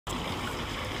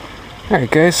Alright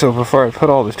guys, so before I put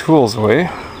all the tools away,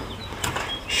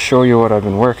 show you what I've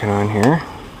been working on here.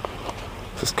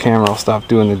 This camera will stop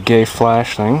doing the gay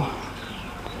flash thing.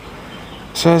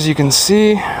 So as you can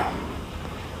see,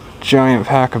 giant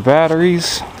pack of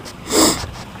batteries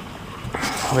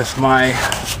with my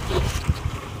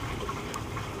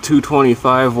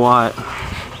 225 watt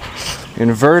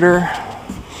inverter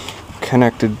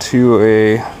connected to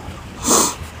a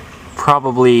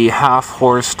probably half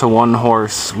horse to 1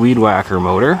 horse weed whacker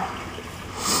motor.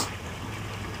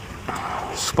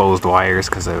 Exposed wires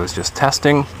because I was just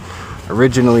testing.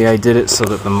 Originally I did it so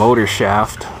that the motor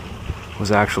shaft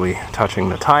was actually touching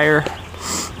the tire,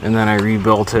 and then I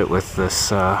rebuilt it with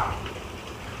this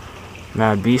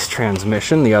Mad Beast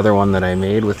transmission, the other one that I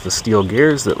made with the steel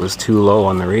gears that was too low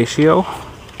on the ratio.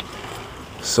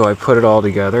 So I put it all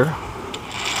together.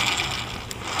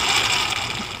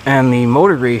 And the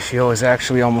motor ratio is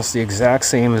actually almost the exact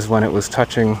same as when it was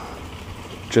touching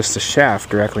just the shaft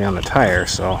directly on the tire,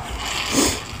 so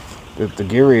the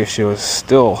gear ratio is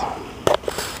still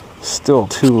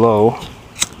too low.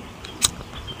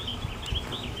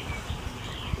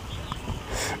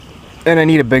 And I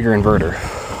need a bigger inverter.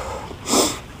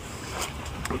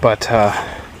 But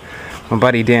my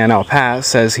buddy Dan Alpaz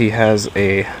says he has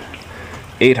a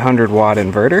 800 watt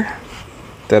inverter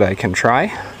that I can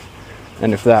try.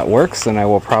 And if that works, then I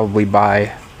will probably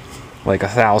buy like a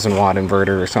 1000 watt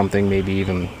inverter or something, maybe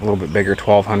even a little bit bigger,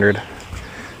 1200,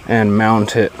 and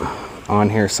mount it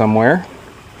on here somewhere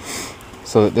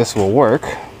so that this will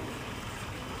work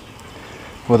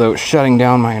without shutting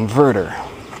down my inverter.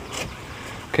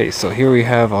 Okay, so here we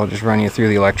have, I'll just run you through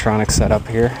the electronic setup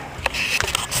here.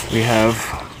 We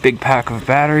have big pack of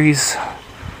batteries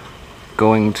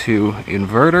going to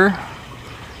inverter,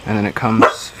 and then it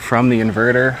comes from the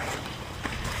inverter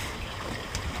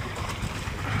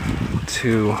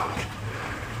to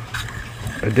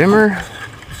a dimmer.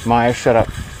 Maya, shut up.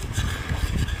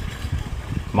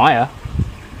 Maya,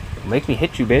 make me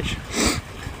hit you, bitch.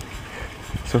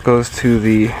 So it goes to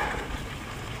the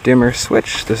dimmer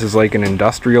switch. This is like an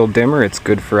industrial dimmer. It's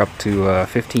good for up to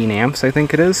 15 amps, I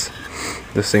think it is.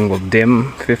 This thing will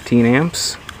dim 15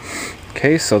 amps.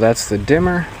 Okay, so that's the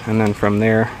dimmer, and then from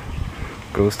there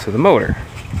goes to the motor.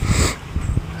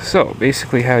 So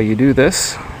basically how you do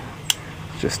this,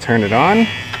 just turn it on.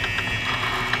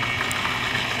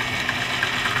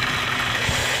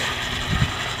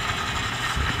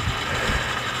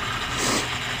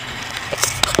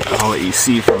 I'll let you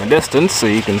see from a distance so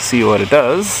you can see what it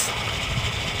does.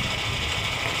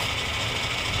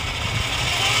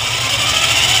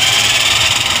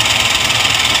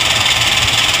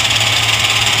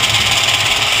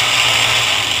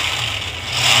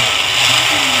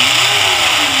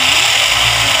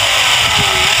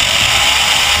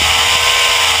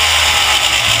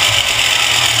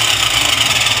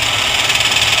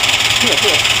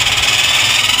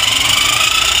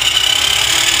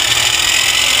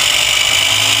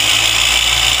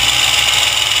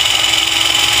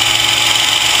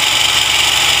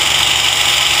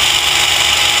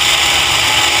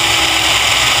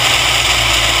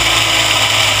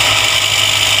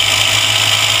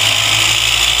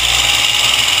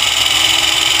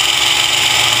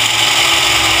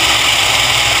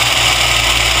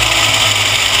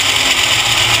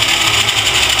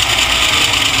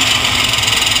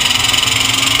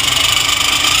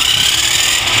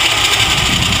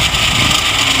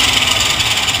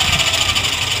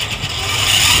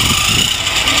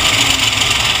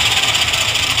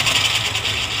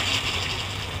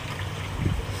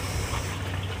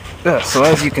 So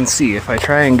as you can see, if I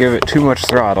try and give it too much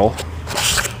throttle,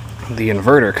 the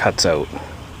inverter cuts out.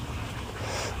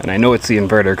 And I know it's the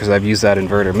inverter because I've used that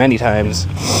inverter many times,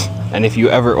 and if you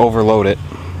ever overload it,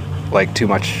 like too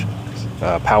much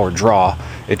power draw,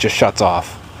 it just shuts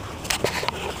off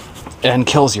and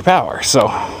kills your power. So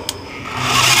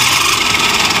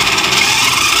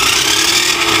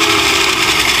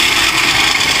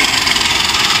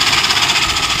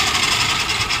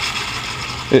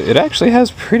it actually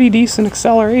has pretty decent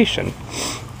acceleration.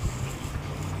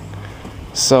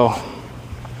 So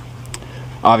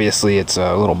obviously it's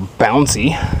a little bouncy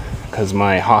because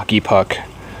my hockey puck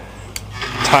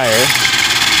tire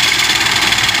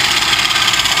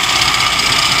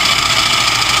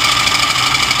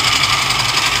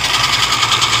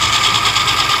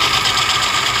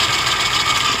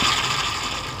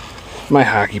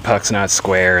puck's not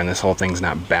square and this whole thing's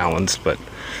not balanced, but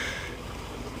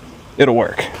it'll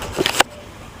work.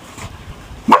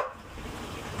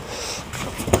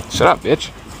 Shut up, bitch.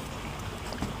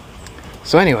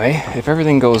 So anyway, if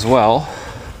everything goes well,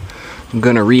 I'm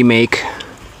gonna remake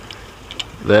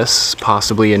this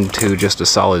possibly into just a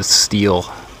solid steel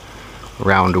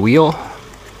round wheel,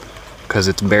 because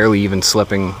it's barely even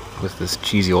slipping with this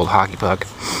cheesy old hockey puck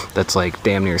that's like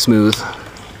damn near smooth.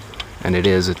 And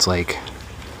it's like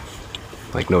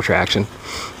no traction.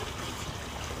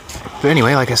 But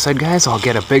anyway, like I said, guys, I'll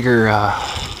get a bigger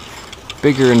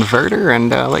inverter and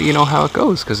let you know how it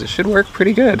goes, because it should work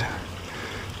pretty good.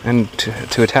 And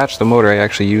to attach the motor, I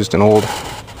actually used an old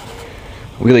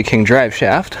Wheelie King drive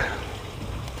shaft,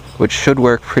 which should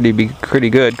work pretty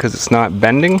good because it's not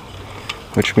bending,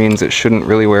 which means it shouldn't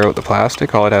really wear out the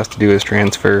plastic. All it has to do is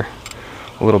transfer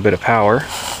a little bit of power.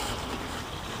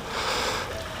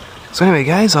 So anyway,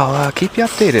 guys, I'll keep you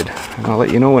updated, and I'll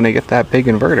let you know when I get that big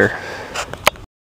inverter.